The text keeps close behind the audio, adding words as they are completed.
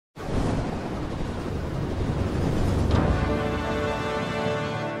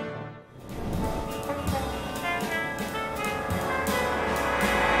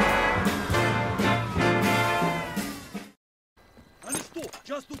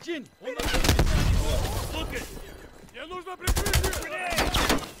Тень! Лукас! Мне нужно прикрытие!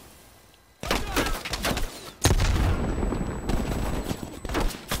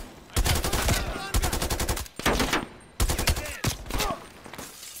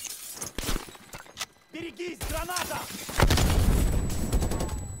 Берегись, граната!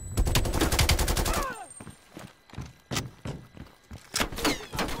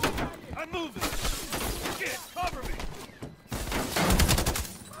 I'm moving! Shit, cover me!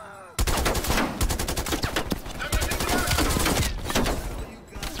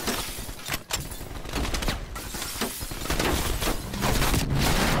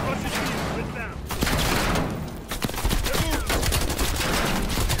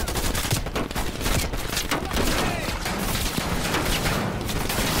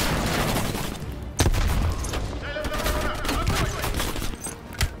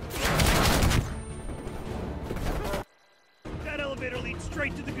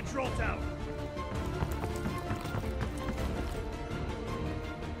 Straight to the control tower.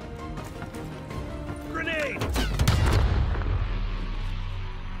 Grenade!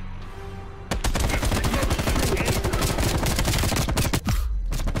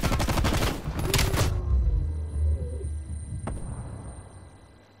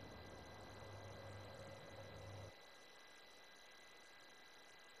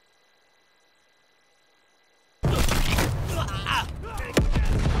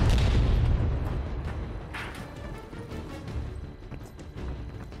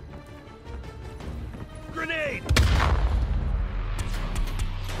 Grenade!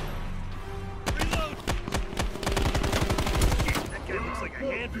 Reload! Shit, that guy looks like a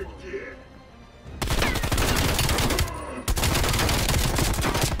handful.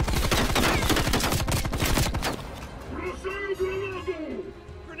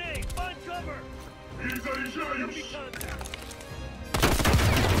 Grenade! Find cover! Enemy contact!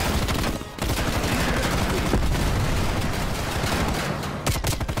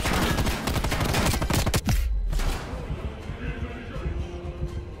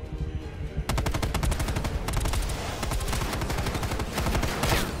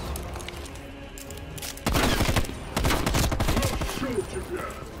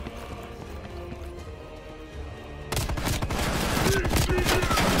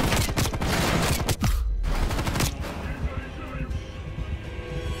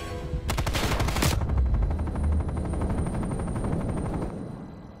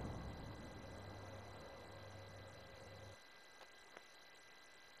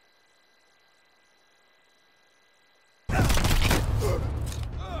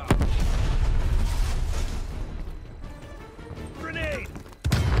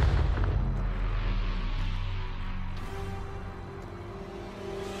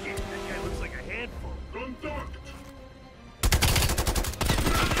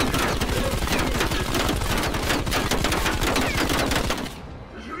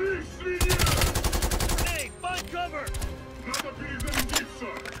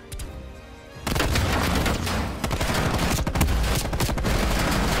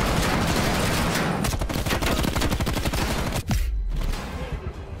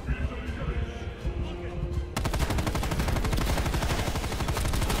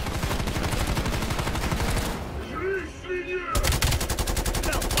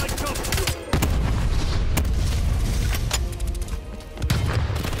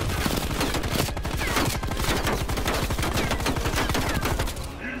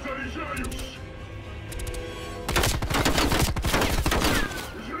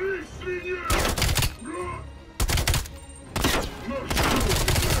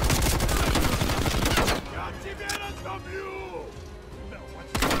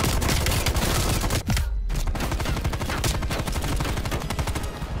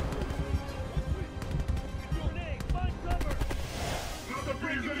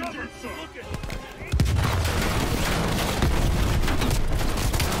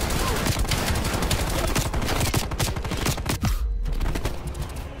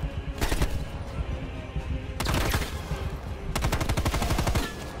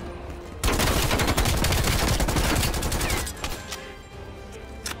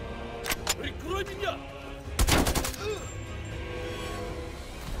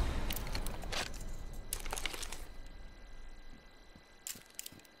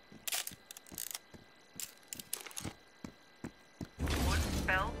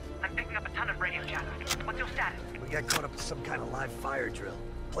 I'm picking up a ton of radio chatter. What's your status? We got caught up in some kind of live fire drill.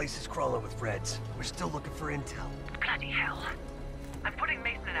 Place is crawling with Reds. We're still looking for intel. Bloody hell. I'm putting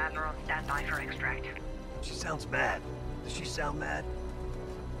Mason and Adler on standby for extract. She sounds mad. Does she sound mad?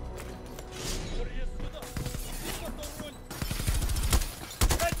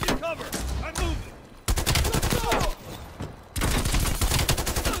 Heads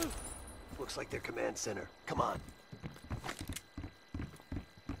their command center. Come on.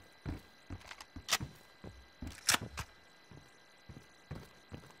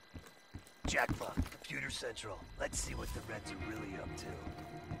 Jackpot, Computer Central. Let's see what the Reds are really up to.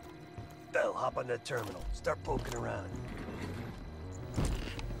 Bell, hop on that terminal. Start poking around.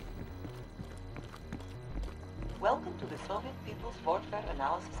 Welcome to the Soviet People's Warfare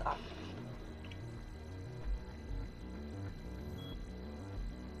Analysis Archive.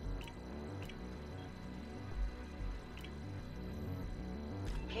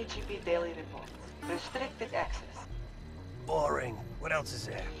 KGB Daily Reports. Restricted access. Boring. What else is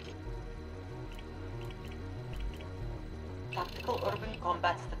there? Tactical urban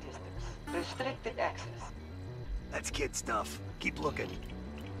combat statistics. Restricted access. That's kid stuff. Keep looking.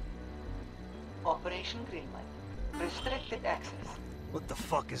 Operation Greenlight. Restricted access. What the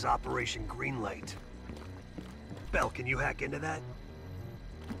fuck is Operation Greenlight? Bell, can you hack into that?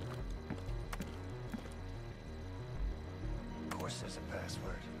 Of course there's a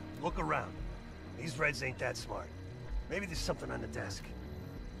password. Look around. These Reds ain't that smart. Maybe there's something on the desk.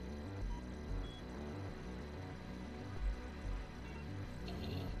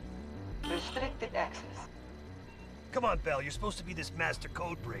 Restricted access. Come on, Bell. You're supposed to be this master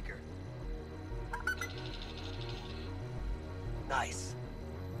code breaker. Nice.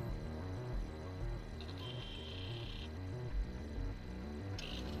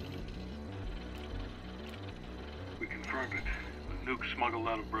 We confirmed it. The nuke smuggled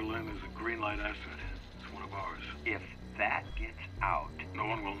out of Berlin is a Greenlight asset. It's one of ours. If that gets out, No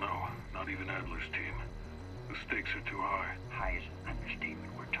one will know. Not even Adler's team. The stakes are too high. high is an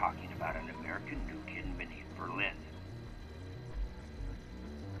understatement. We're talking about an American nuke hidden beneath Berlin.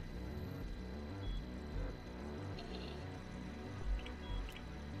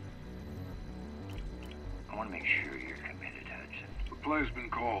 I want to make sure you're committed, Hudson. The play's been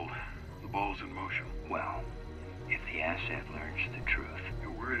called. The ball's in motion. Well, if the asset learns the truth,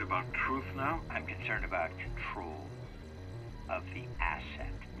 You're worried about truth now? I'm concerned about control of the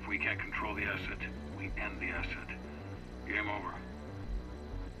asset. If we can't control the asset, we end the asset. Game over.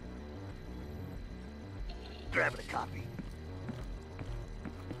 Grabbing a copy.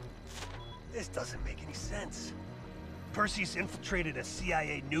 This doesn't make any sense. Perseus infiltrated a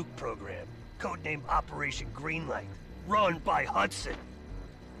CIA nuke program, codenamed Operation Greenlight, run by Hudson.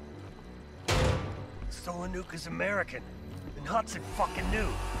 Stolen nuke is American, and Hudson fucking knew.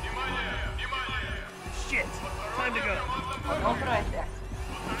 Shit! Time to go. Unauthorized access.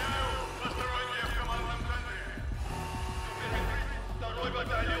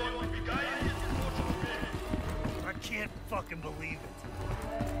 I can't fucking believe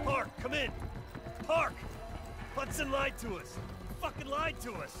it. Park, come in. Park! Hudson lied to us. Fucking lied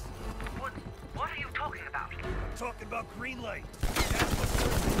to us. What are you talking about? I'm talking about Greenlight. That's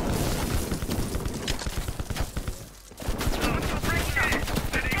what's...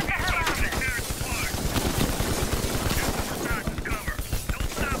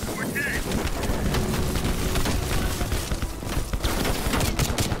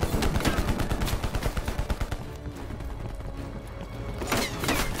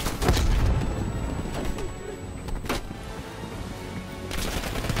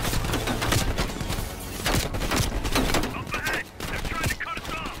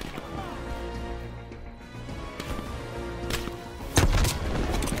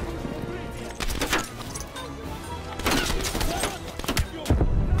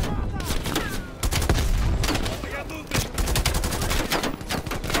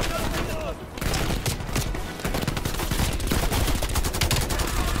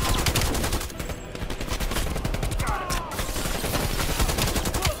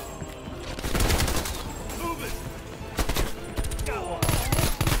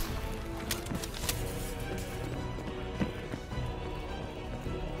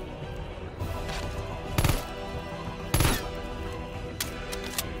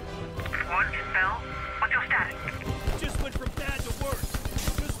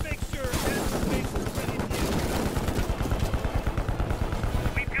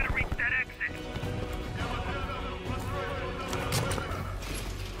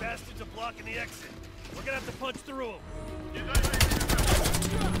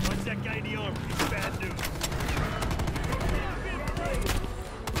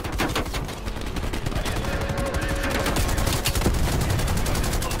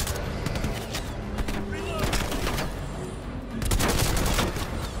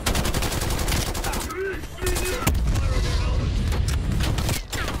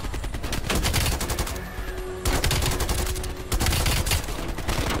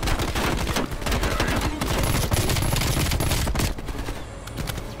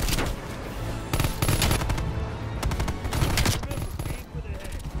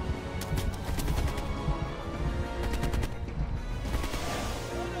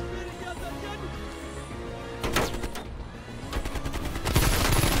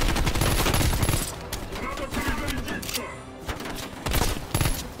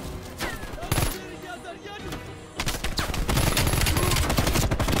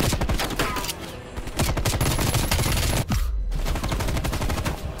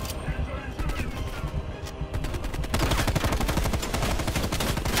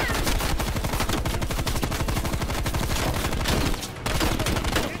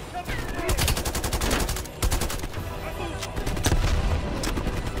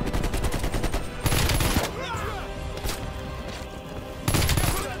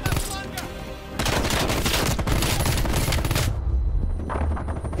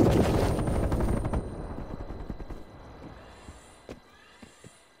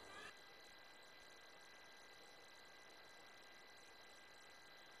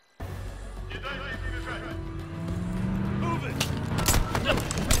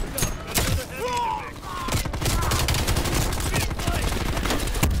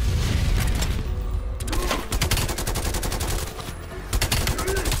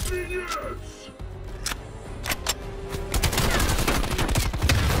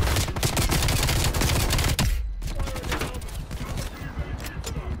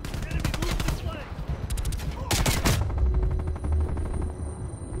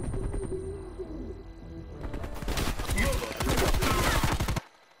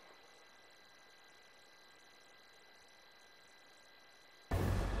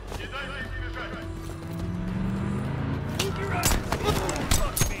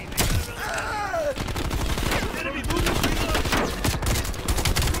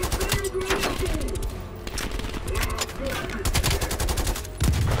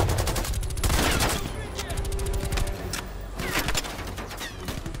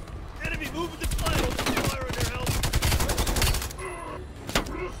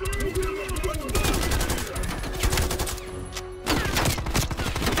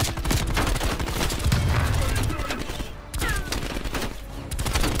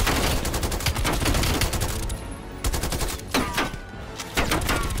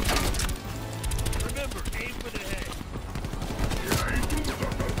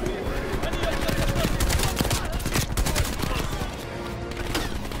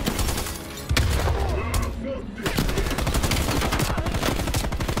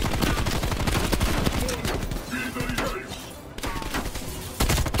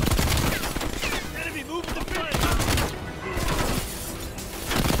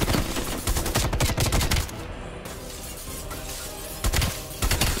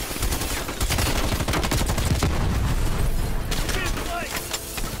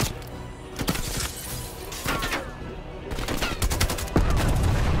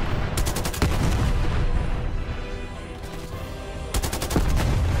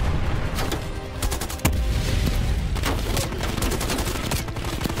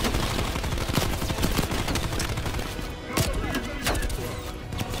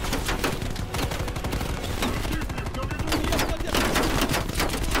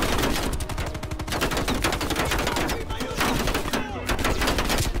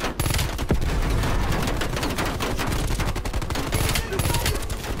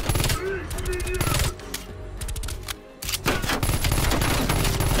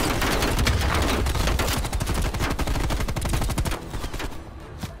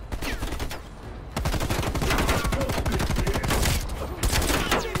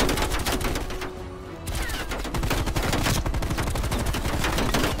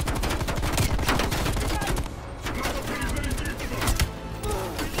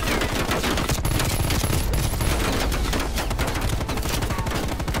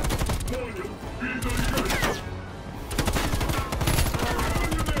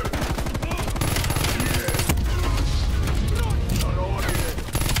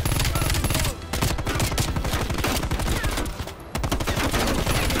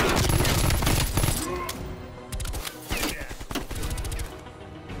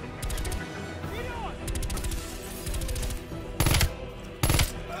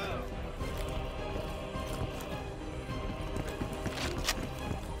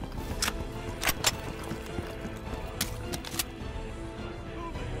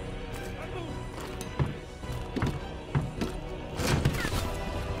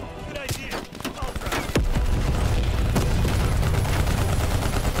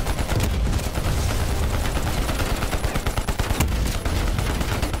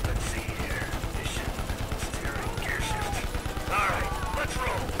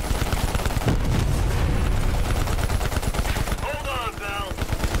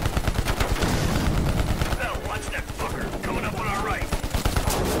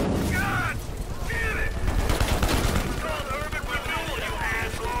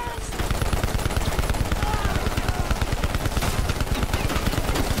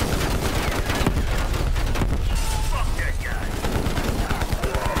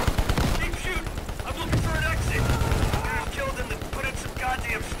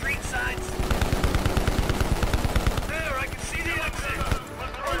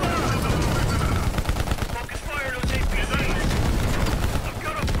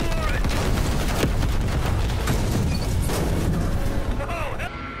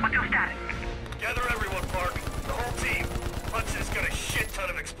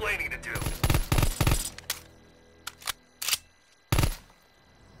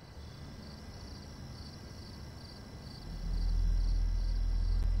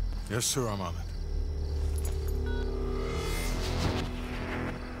 Yes, sir, I'm on it.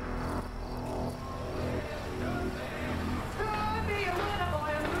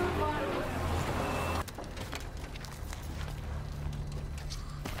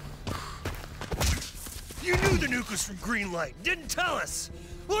 You knew the nuke was from Greenlight. Didn't tell us.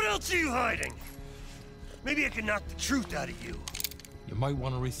 What else are you hiding? Maybe I can knock the truth out of you. You might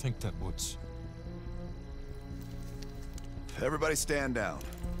want to rethink that, Woods. Everybody stand down.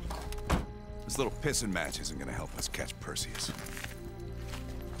 This little pissing match isn't gonna help us catch Perseus.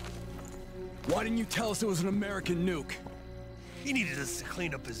 Why didn't you tell us it was an American nuke? He needed us to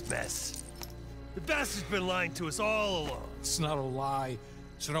clean up his mess. The bastard's been lying to us all along. It's not a lie.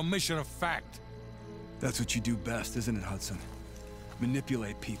 It's an omission of fact. That's what you do best, isn't it, Hudson?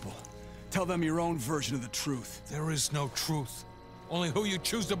 Manipulate people. Tell them your own version of the truth. There is no truth. Only who you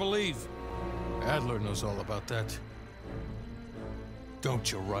choose to believe. Adler knows all about that. Don't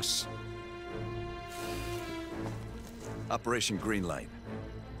you, Russ? Operation Greenlight.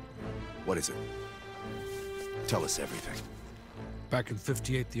 What is it? Tell us everything. Back in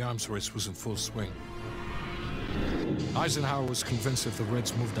 '58, the arms race was in full swing. Eisenhower was convinced if the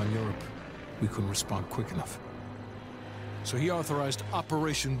Reds moved on Europe, we couldn't respond quick enough. So he authorized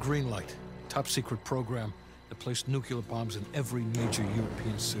Operation Greenlight, top-secret program that placed nuclear bombs in every major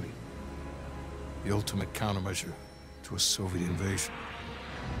European city. The ultimate countermeasure to a Soviet invasion.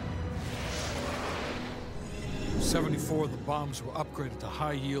 74 of the bombs were upgraded to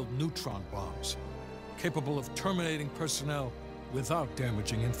high-yield neutron bombs, capable of terminating personnel without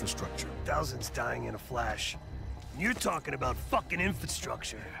damaging infrastructure. Thousands dying in a flash. And you're talking about fucking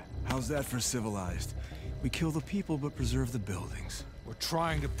infrastructure. How's that for civilized? We kill the people but preserve the buildings. We're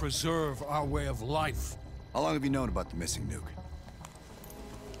trying to preserve our way of life. How long have you known about the missing nuke?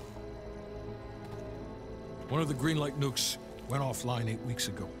 One of the Greenlight nukes went offline 8 weeks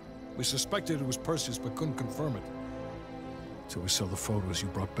ago. We suspected it was Perseus, but couldn't confirm it. So we saw the photos you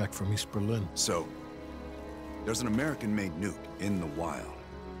brought back from East Berlin. So, there's an American-made nuke in the wild.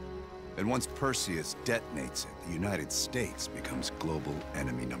 And once Perseus detonates it, the United States becomes global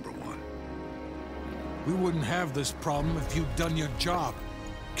enemy #1. We wouldn't have this problem if you'd done your job.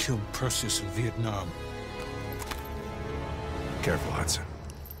 Killed Perseus in Vietnam. Careful, Hudson.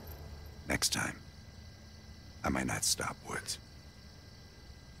 Next time, I might not stop Woods.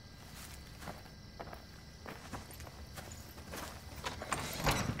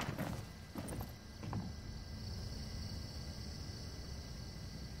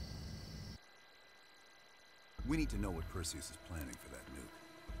 We need to know what Perseus is planning for that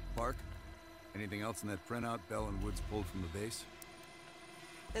nuke. Park, anything else in that printout Bell and Woods pulled from the base?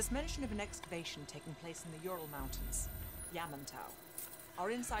 There's mention of an excavation taking place in the Ural Mountains, Yamantau. Our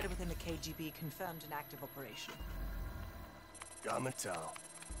insider within the KGB confirmed an active operation. Yamantau.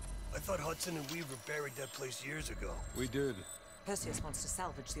 I thought Hudson and Weaver buried that place years ago. We did. Perseus wants to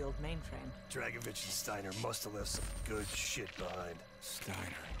salvage the old mainframe. Dragovich and Steiner must have left some good shit behind.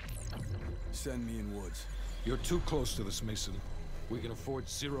 Steiner. Send me in Woods. You're too close to this, Mason. We can afford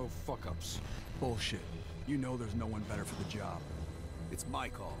 0 fuck-ups. Bullshit. You know there's no one better for the job. It's my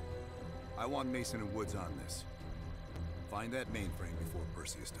call. I want Mason and Woods on this. Find that mainframe before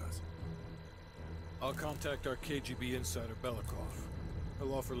Perseus does. I'll contact our KGB insider, Belikov.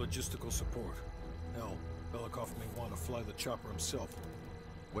 He'll offer logistical support. Hell, Belikov may want to fly the chopper himself.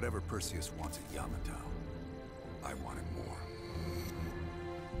 Whatever Perseus wants at Yamantau, I want it more.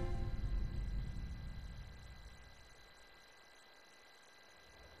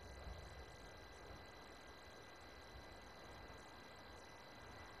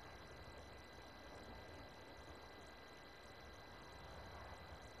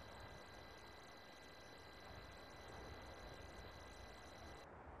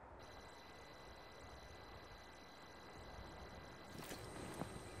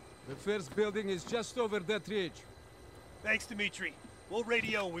 The first building is just over that ridge. Thanks, Dmitri. We'll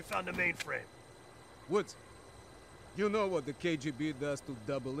radio when we found the mainframe. Woods, you know what the KGB does to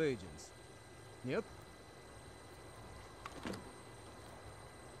double agents. Yep.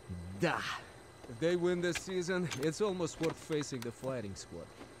 Da. If they win this season, it's almost worth facing the fighting squad.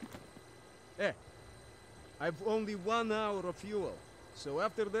 Eh, I've only 1 hour of fuel. So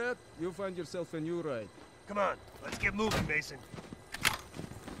after that, you find yourself a new ride. Come on, let's get moving, Mason.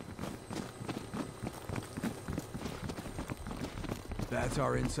 That's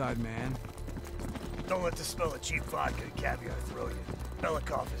our inside man. Don't let the smell of cheap vodka and caviar throw you.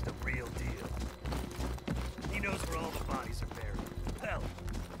 Belikov is the real deal. He knows where all the bodies are buried. Hell,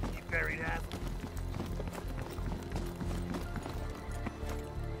 he buried half of them.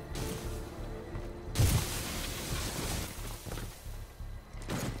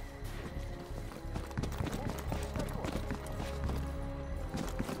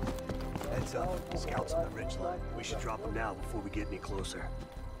 line. We should drop him now before we get any closer.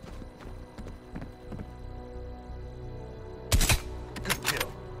 Good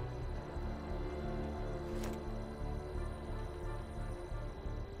kill.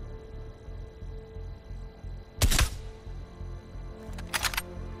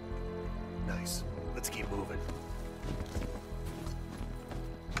 Nice. Let's keep moving.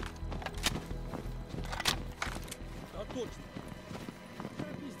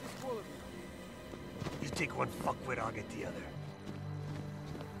 You take one fuckwit, I'll get the other.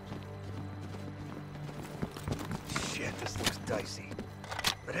 Shit, this looks dicey.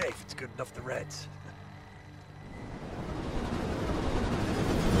 But hey, if it's good enough, the Reds.